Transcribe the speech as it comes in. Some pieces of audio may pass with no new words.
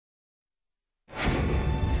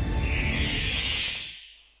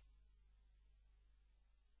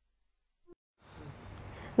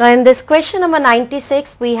Now in this question number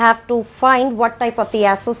 96, we have to find what type of the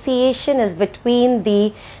association is between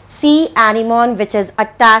the sea anemone which is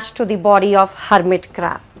attached to the body of hermit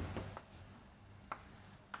crab.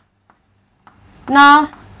 Now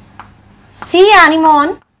sea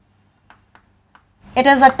anemone, it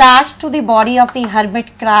is attached to the body of the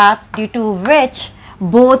hermit crab, due to which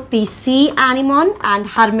both the sea anemone and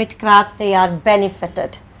hermit crab, they are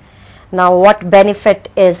benefited. Now what benefit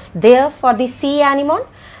is there for the sea anemone?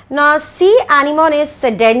 Now sea anemone is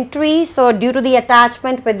sedentary, so due to the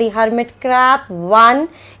attachment with the hermit crab, one,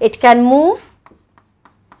 it can move.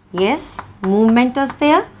 Yes, movement is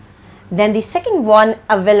there. Then the second one,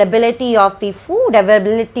 availability of the food,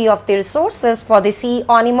 availability of the resources for the sea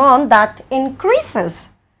anemone, that increases.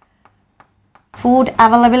 Food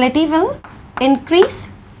availability will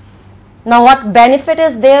increase. Now what benefit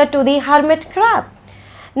is there to the hermit crab?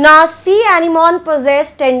 Now sea anemone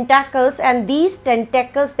possess tentacles, and these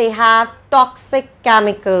tentacles, they have toxic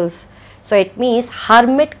chemicals. So it means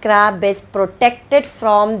hermit crab is protected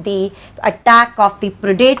from the attack of the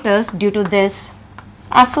predators due to this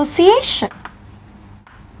association,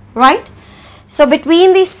 right? So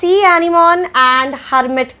between the sea anemone and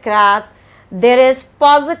hermit crab, there is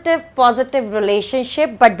positive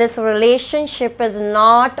relationship, but this relationship is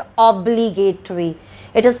not obligatory.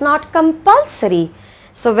 It is not compulsory.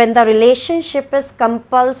 So when the relationship is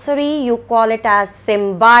compulsory, you call it as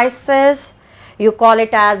symbiosis, you call it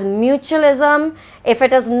as mutualism. If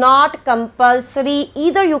it is not compulsory,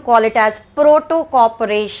 either you call it as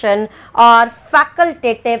proto-cooperation or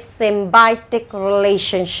facultative symbiotic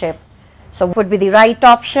relationship. So what would be the right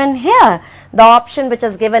option here? The option which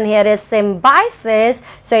is given here is symbiosis.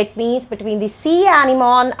 So it means between the sea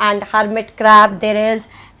anemone and hermit crab, there is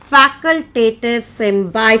facultative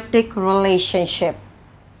symbiotic relationship.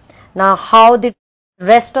 Now how the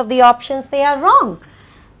rest of the options, they are wrong.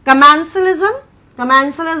 Commensalism.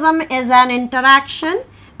 Commensalism is an interaction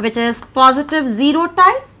which is positive zero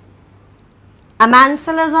type.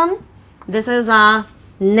 Amensalism, this is a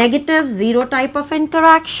negative zero type of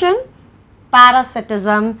interaction.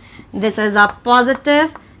 Parasitism, this is a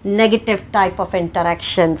positive negative type of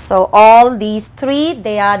interaction. So all these three,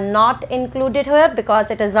 they are not included here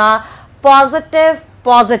because it is a positive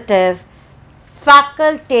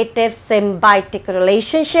facultative symbiotic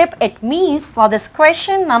relationship. It means for this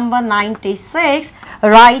question number 96,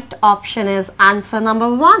 right option is answer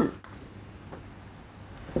number 1.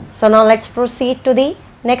 So now let's proceed to the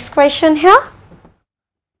next question here.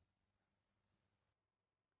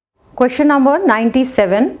 Question number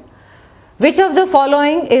 97. Which of the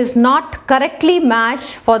following is not correctly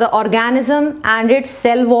matched for the organism and its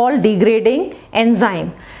cell wall degrading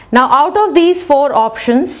enzyme? Now out of these 4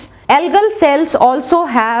 options, algal cells also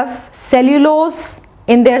have cellulose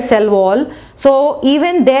in their cell wall. So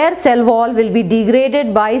even their cell wall will be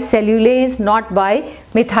degraded by cellulase, not by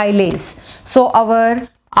methylase. So our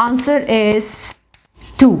answer is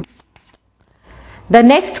 2. The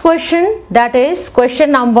next question, that is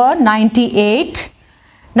question number 98.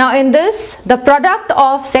 Now in this, the product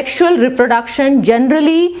of sexual reproduction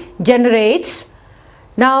generally generates.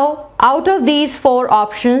 Now out of these 4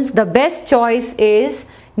 options, the best choice is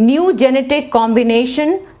new genetic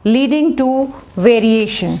combination leading to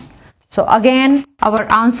variation. So again our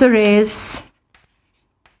answer is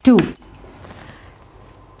 2.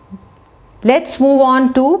 Let's move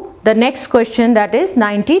on to the next question, that is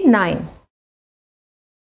 99.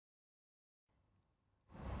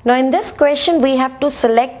 Now in this question, we have to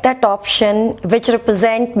select that option which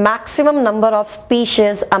represent maximum number of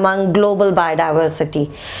species among global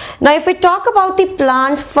biodiversity. Now if we talk about the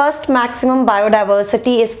plants, first maximum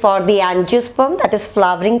biodiversity is for the angiosperm, that is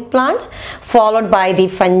flowering plants, followed by the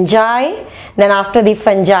fungi, then after the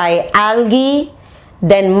fungi algae,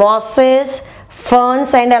 then mosses,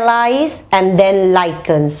 ferns and allies, and then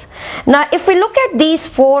lichens. Now if we look at these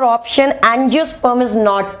 4 options, angiosperm is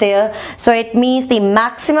not there, so it means the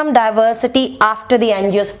maximum diversity after the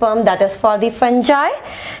angiosperm, that is for the fungi.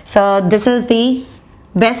 So this is the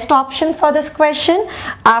best option for this question.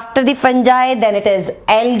 After the fungi, then it is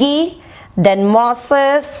algae, then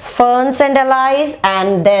mosses, ferns and allies,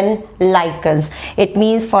 and then lichens. It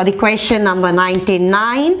means for the question number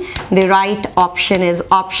 99, the right option is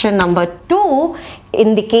option number 2.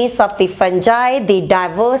 In the case of the fungi, the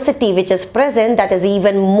diversity which is present, that is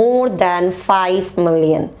even more than 5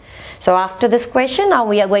 million. So after this question, now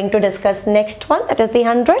we are going to discuss next one, that is the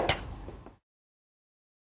 100.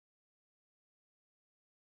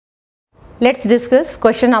 Let's discuss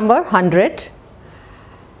question number 100.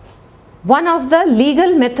 One of the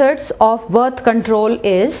legal methods of birth control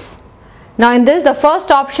is. Now in this, the first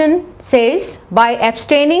option says by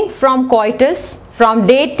abstaining from coitus from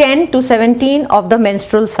day 10 to 17 of the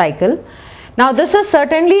menstrual cycle. Now this is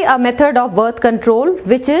certainly a method of birth control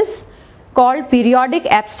which is called periodic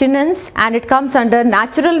abstinence, and it comes under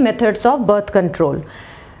natural methods of birth control,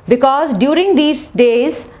 because during these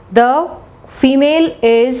days the female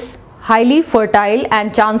is highly fertile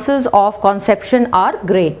and chances of conception are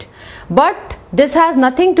great. But this has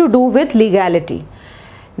nothing to do with legality.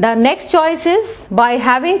 The next choice is by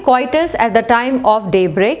having coitus at the time of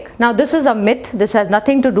daybreak. Now this is a myth, this has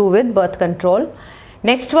nothing to do with birth control.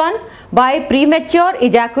 Next one, by premature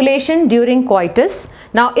ejaculation during coitus.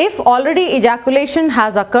 Now if already ejaculation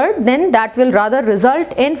has occurred, then that will rather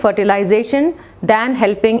result in fertilization than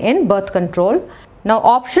helping in birth control. Now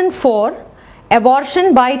option 4,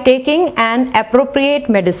 abortion by taking an appropriate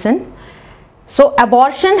medicine. So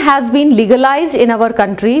abortion has been legalized in our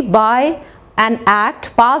country by an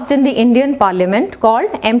act passed in the Indian Parliament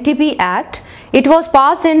called MTP Act. It was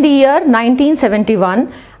passed in the year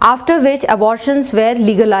 1971, after which abortions were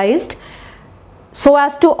legalized so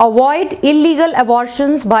as to avoid illegal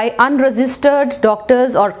abortions by unregistered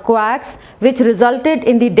doctors or quacks, which resulted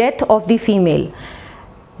in the death of the female.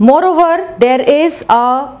 Moreover, there is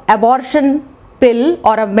a abortion pill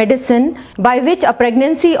or a medicine by which a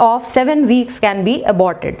pregnancy of 7 weeks can be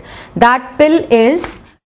aborted. That pill is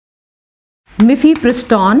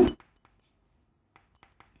mifepristone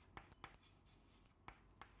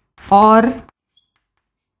or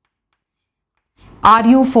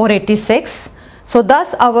RU486. So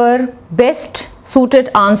thus our best suited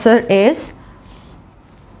answer is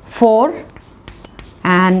 4,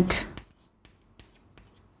 and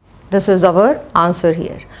this is our answer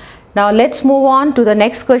here. Now let's move on to the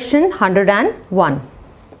next question, 101.